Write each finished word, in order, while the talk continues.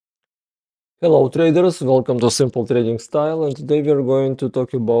Hello traders, welcome to Simple Trading Style, and today we are going to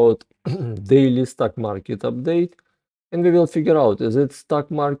talk about daily stock market update, and we will figure out, is it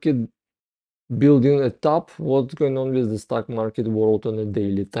stock market building a top? What's going on with the stock market world on a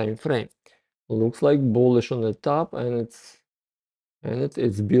daily time frame? Looks like bullish on the top, and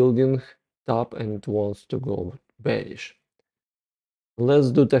it's building top and it wants to go bearish. Let's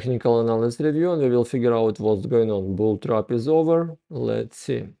do technical analysis review and we will figure out what's going on. Bull trap is over. Let's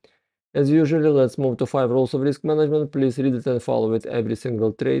see. As usual, let's move to 5 rules of risk management. Please read it and follow it every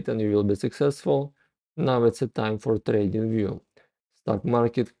single trade and you will be successful. Now it's a time for trading view. Stock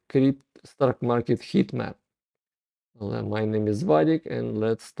market heat map. My name is Vadik and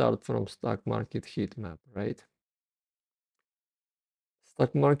let's start from stock market heat map, right?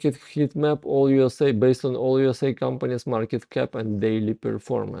 Stock market heat map all USA based on all USA companies market cap and daily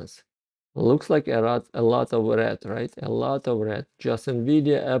performance. Looks like a lot of red, right? A lot of red. Just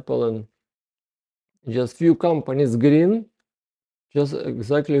Nvidia, Apple, and just few companies green. Just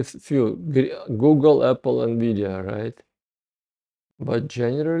exactly few. Google, Apple, Nvidia, right? But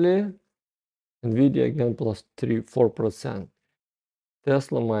generally, Nvidia again plus 3-4%.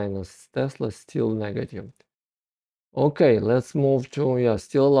 Tesla minus. Tesla still negative. Okay, let's move to, yeah,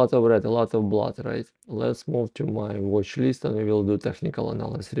 still a lot of red, a lot of blood, right? Let's move to my watch list and we will do technical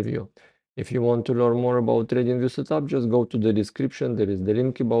analysis review. If you want to learn more about TradingView setup, just go to the description. There is the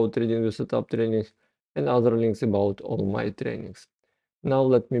link about TradingView setup trainings and other links about all my trainings. Now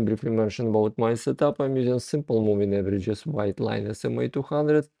let me briefly mention about my setup. I'm using simple moving averages, white line SMA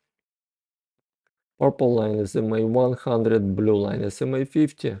 200, purple line SMA 100, blue line SMA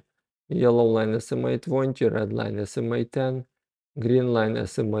 50, yellow line SMA 20, red line SMA 10, green line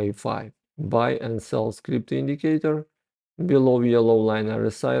SMA 5. Buy and sell script indicator, below yellow line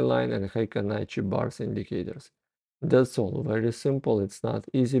RSI line and Heikin bars indicators. That's all, very simple. It's not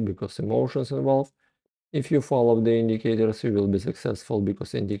easy because emotions involved. If you follow the indicators, you will be successful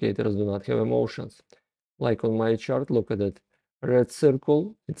because indicators do not have emotions. Like on my chart, look at it. Red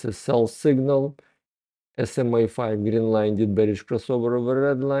circle, it's a sell signal. SMA 5 green line did bearish crossover over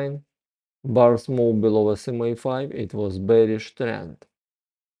red line. Bars move below SMA 5, it was bearish trend.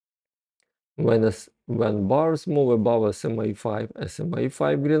 When bars move above SMA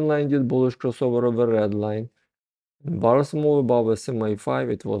 5 green line did bullish crossover over red line. Bars move above SMA 5,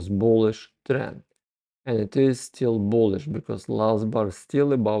 it was bullish trend. And it is still bullish because last bar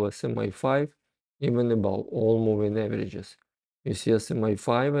still above SMA 5, even above all moving averages. You see SMA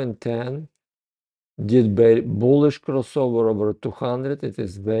 5 and 10 did bullish crossover over 200. It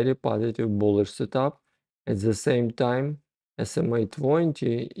is very positive bullish setup. At the same time, SMA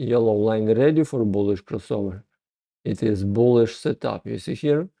 20 yellow line ready for bullish crossover. It is bullish setup. You see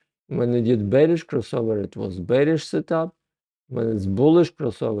here, when it did bearish crossover, it was bearish setup. When it's bullish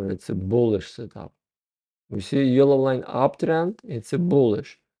crossover, it's a bullish setup. We see yellow line uptrend, it's a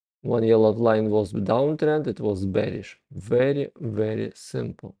bullish. When yellow line was downtrend, it was bearish. Very, very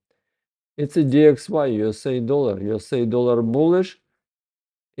simple. It's a DXY, USA dollar. USA dollar bullish,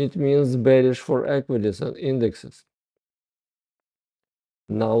 it means bearish for equities and indexes.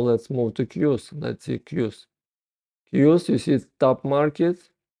 Now let's move to Qs. Let's see Qs. Qs, you see top market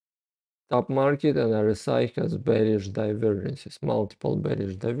and RSI has bearish divergences, multiple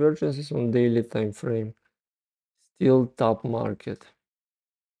bearish divergences on daily time frame. Still top market.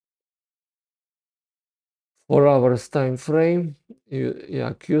 4 hours time frame,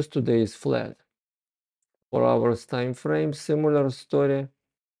 yeah, Qs today is flat. 4 hours time frame, similar story,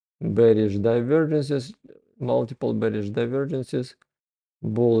 bearish divergences, multiple bearish divergences,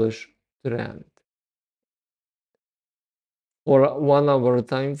 bullish trend. For 1 hour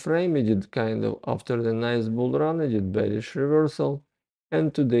time frame, it did kind of, after the nice bull run, it did bearish reversal,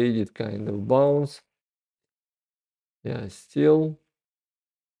 and today it did kind of bounce. Yeah, still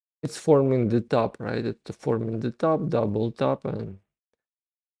it's forming the top, right? It's forming the top, double top, and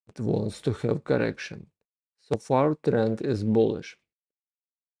it wants to have correction. So far, trend is bullish.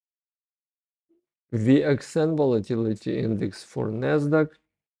 VXN volatility index for Nasdaq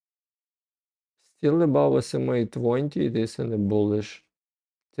still above SMA 20. It is in a bullish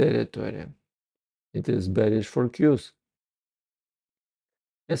territory. It is bearish for Qs.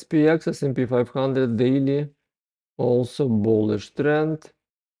 SPX S&P 500 daily also bullish trend.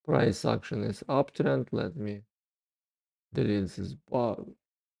 Price action is uptrend. Let me delete these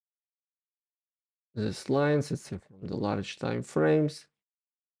lines. Let's see from the large time frames.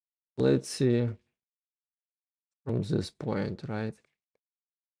 Let's see from this point, right?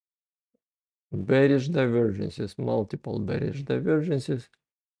 Bearish divergences, multiple bearish divergences,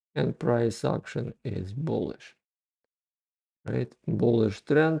 and price action is bullish, right? Bullish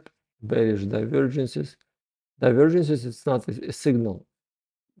trend, bearish divergences. Divergences is not a signal.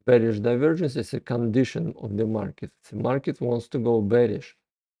 Bearish divergence is a condition of the market. The market wants to go bearish,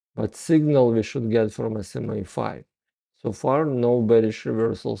 but signal we should get from SMA 5. So far, no bearish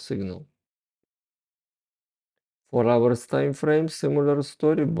reversal signal. 4 hours time frame, similar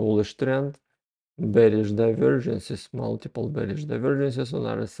story, bullish trend, bearish divergences, multiple bearish divergences on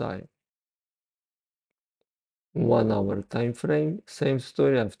RSI. 1 hour time frame, same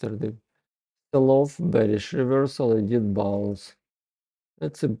story after the sell-off, bearish reversal, it did bounce.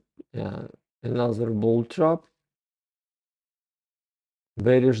 That's another bull trap.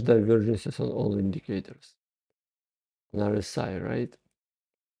 Bearish divergences on all indicators. On RSI, right?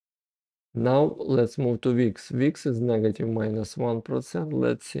 Now let's move to VIX. VIX is negative minus 1%.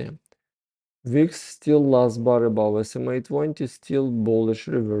 Let's see. VIX still last bar above SMA 20, still bullish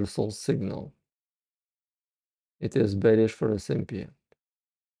reversal signal. It is bearish for S&P.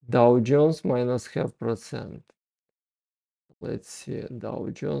 Dow Jones minus 0.5%. Let's see, Dow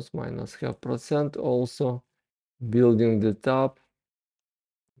Jones minus 0.5% also building the top.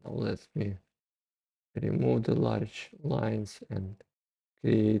 Now let me remove the large lines and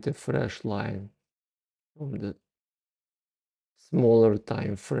create a fresh line from the smaller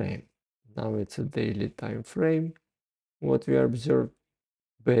time frame. Now it's a daily time frame. What we observe,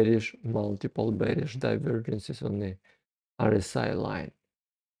 bearish, multiple bearish divergences on the RSI line,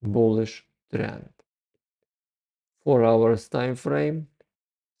 bullish trend. 4 hours time frame,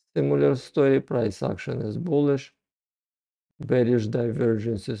 similar story, price action is bullish, bearish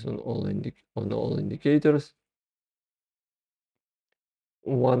divergences on all indicators.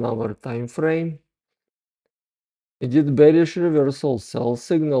 1 hour time frame, it did bearish reversal, sell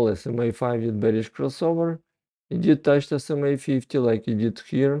signal, SMA 5 did bearish crossover, it did touch the SMA 50 like it did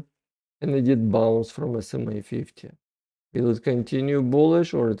here, and it did bounce from SMA 50. Will it continue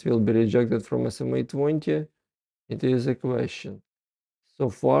bullish or it will be rejected from SMA 20? It is a question. So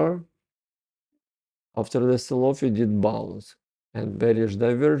far, after the sell-off, it did bounce, and bearish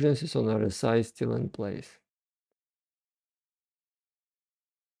divergences on RSI still in place.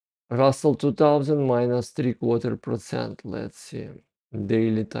 Russell 2000 minus 0.75%. Let's see.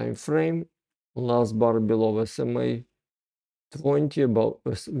 Daily time frame. Last bar below SMA 20,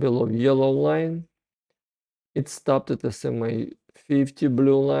 below yellow line. It stopped at SMA 50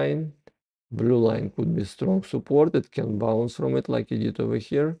 blue line. Blue line could be strong support. It can bounce from it like it did over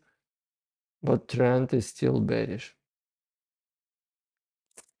here. But trend is still bearish.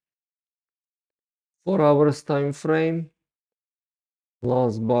 4 hours time frame.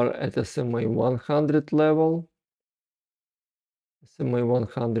 Last bar at SMA 100 level. SMA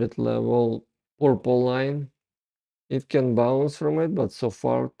 100 level, purple line. It can bounce from it, but so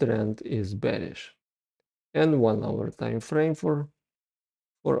far trend is bearish. And 1 hour time frame for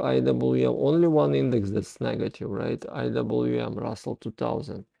IWM. Only one index that's negative, right? IWM, Russell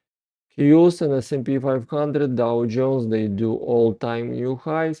 2000. Qs and S&P 500, Dow Jones, they do all-time new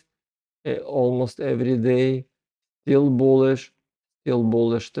highs almost every day. Still bullish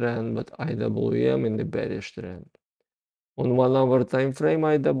trend, but IWM in the bearish trend. On 1 hour time frame,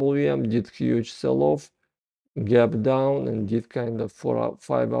 IWM did huge sell-off, gap down, and did kind of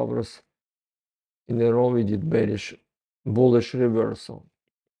 5 hours in a row we did bullish reversal.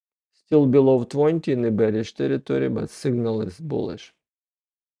 Still below 20 in the bearish territory, but signal is bullish.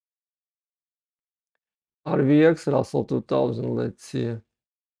 RVX, Russell 2000, let's see.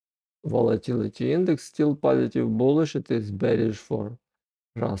 Volatility index still positive bullish. It is bearish for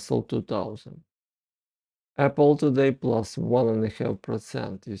Russell 2000. Apple today plus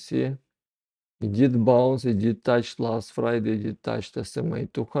 1.5%. You see, it did bounce. It did touch last Friday. It did touch the SMA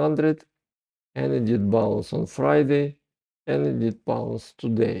 200, and it did bounce on Friday, and it did bounce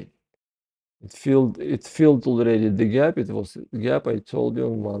today. It filled already the gap. It was the gap I told you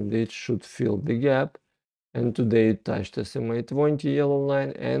on Monday. It should fill the gap. And today it touched SMA 20 yellow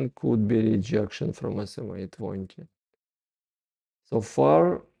line and could be rejection from SMA 20. So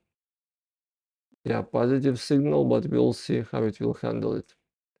far, yeah, positive signal, but we'll see how it will handle it.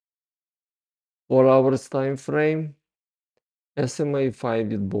 4 hours time frame. SMA 5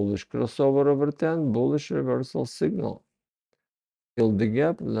 did bullish crossover over 10, bullish reversal signal. Fill the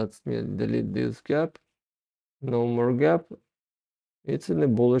gap. Let me delete this gap. No more gap. It's in a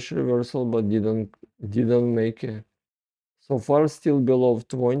bullish reversal, but didn't make a. So far, still below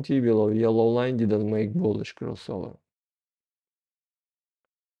 20, below yellow line, didn't make bullish crossover.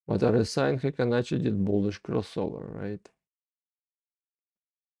 But RSI and Fibonacci did bullish crossover, right?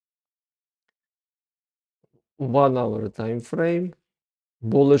 1 hour time frame,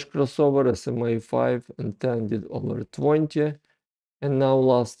 bullish crossover, SMA 5 and 10 did over 20, and now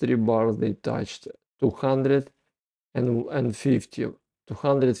last three bars they touched 200 and 50.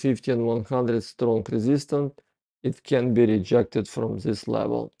 250 and 100 strong resistance. It can be rejected from this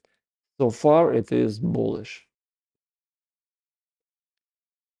level. So far it is bullish.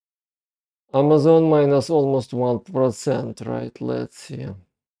 Amazon minus almost 1%, right? Let's see.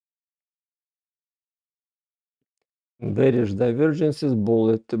 Bearish divergences,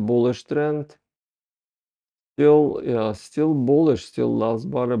 bullish trend. Still, yeah, still bullish, still last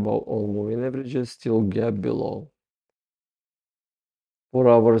bar above all moving averages, still gap below. 4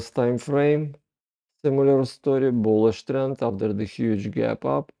 hours time frame, similar story, bullish trend after the huge gap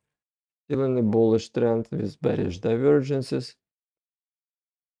up. Still in the bullish trend with bearish divergences.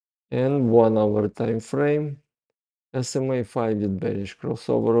 And 1 hour time frame, SMA 5 did bearish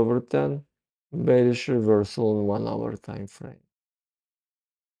crossover over 10, bearish reversal in 1 hour time frame.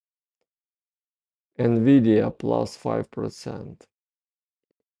 Nvidia plus 5%.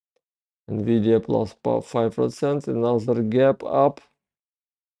 Nvidia plus 5%, another gap up,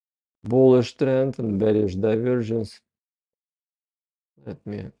 bullish trend and bearish divergence. Let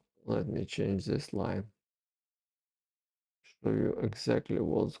me change this line. Show you exactly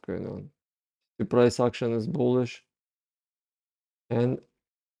what's going on. The price action is bullish and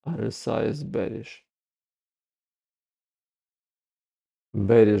RSI is bearish.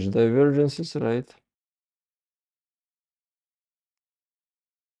 Bearish divergences, right?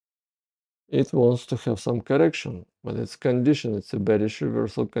 It wants to have some correction, but it's condition. It's a bearish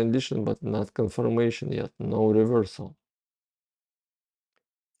reversal condition, but not confirmation yet. No reversal.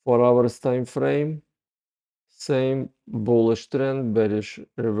 4 hours time frame, same bullish trend, bearish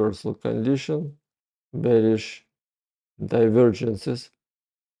reversal condition, bearish divergences,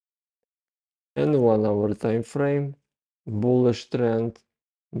 and 1 hour time frame, bullish trend,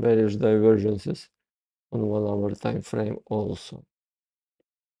 bearish divergences on 1 hour time frame also.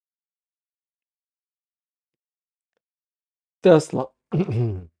 Tesla.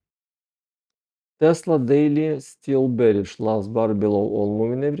 Tesla daily still bearish, last bar below all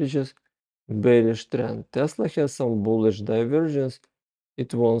moving averages, bearish trend. Tesla has some bullish divergence.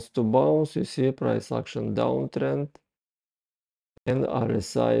 It wants to bounce. You see price action downtrend and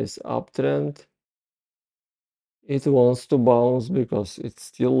RSI is uptrend. It wants to bounce because it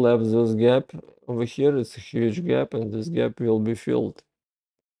still left this gap over here. It's a huge gap and this gap will be filled.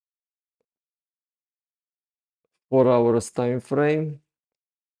 4 hours time frame,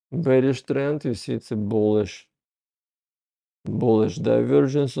 bearish trend. You see it's a bullish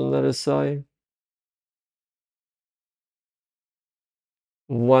divergence on RSI.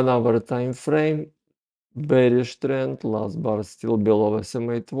 1 hour time frame, bearish trend, last bar still below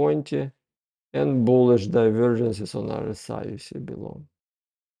SMA 20, and bullish divergences on RSI you see below.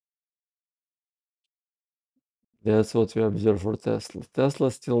 That's what we observe for Tesla. Tesla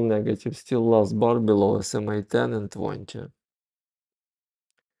still negative, still last bar below SMA 10 and 20.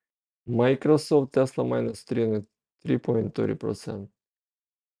 Microsoft, Tesla minus 3.30%.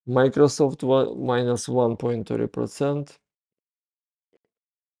 Microsoft minus 1.30%.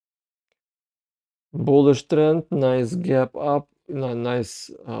 Bullish trend, nice gap up, nice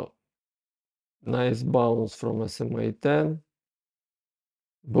bounce from SMA 10.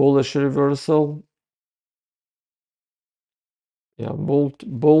 Bullish reversal. Yeah, bull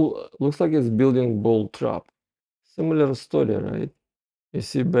looks like it's building bull trap. Similar story, right? You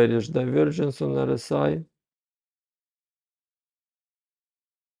see bearish divergence on RSI.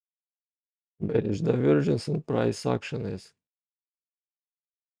 Bearish divergence and price action is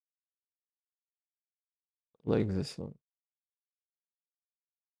like this one.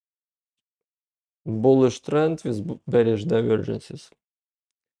 Bullish trend with bearish divergences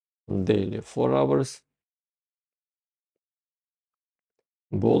on daily 4 hours.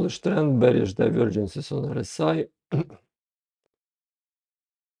 Bullish trend, bearish divergences on RSI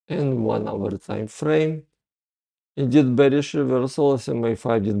and 1 hour time frame. It did bearish reversal, SMA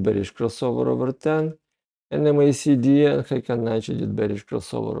 5 did bearish crossover over 10, and MACD and Heikin did bearish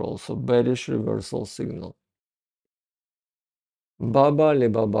crossover also, bearish reversal signal.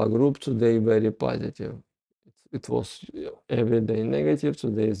 Alibaba Group today very positive. It was every day negative,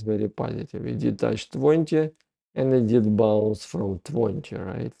 today is very positive. It did touch 20 and it did bounce from 20,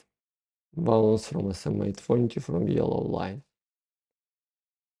 right? Bounce from SMA 20 from yellow line.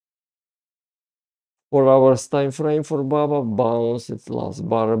 4 hours time frame for Baba, bounce its last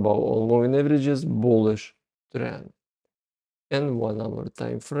bar above all moving averages, bullish trend. And 1 hour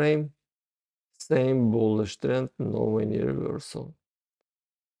time frame, same bullish trend, no any reversal.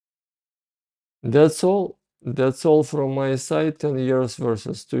 That's all. That's all from my side. 10 years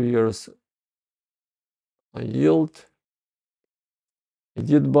versus 2 years yield. It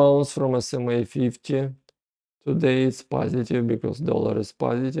did bounce from SMA 50. Today it's positive because dollar is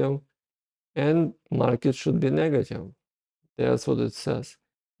positive and market should be negative. That's what it says.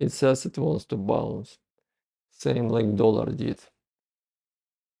 It says it wants to bounce. Same like dollar did.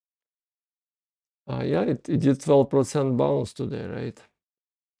 Yeah, it did 12% bounce today, right?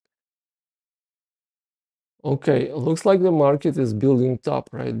 Okay, looks like the market is building top,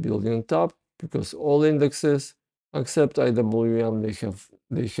 right? Building top because all indexes except IWM,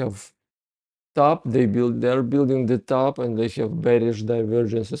 they have top, they're building the top and they have bearish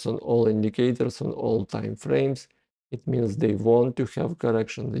divergences on all indicators on all time frames. It means they want to have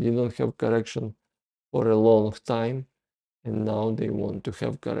correction. They didn't have correction for a long time and now they want to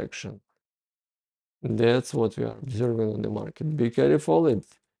have correction. That's what we are observing on the market. Be careful,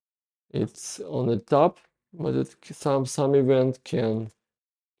 it's on the top, but some event can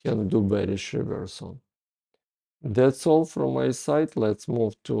do bearish reversal. That's all from my side. Let's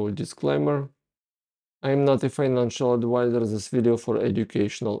move to disclaimer. I am not a financial advisor. This video for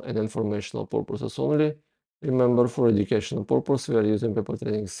educational and informational purposes only. Remember, for educational purpose, we are using paper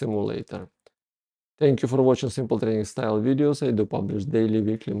trading simulator. Thank you for watching simple trading style videos. I do publish daily,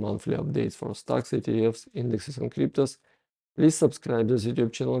 weekly, monthly updates for stocks, ETFs, indexes, and cryptos. Please subscribe to this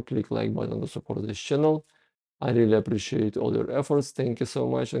YouTube channel, click like button to support this channel. I really appreciate all your efforts. Thank you so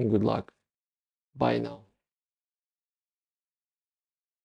much and good luck. Bye now.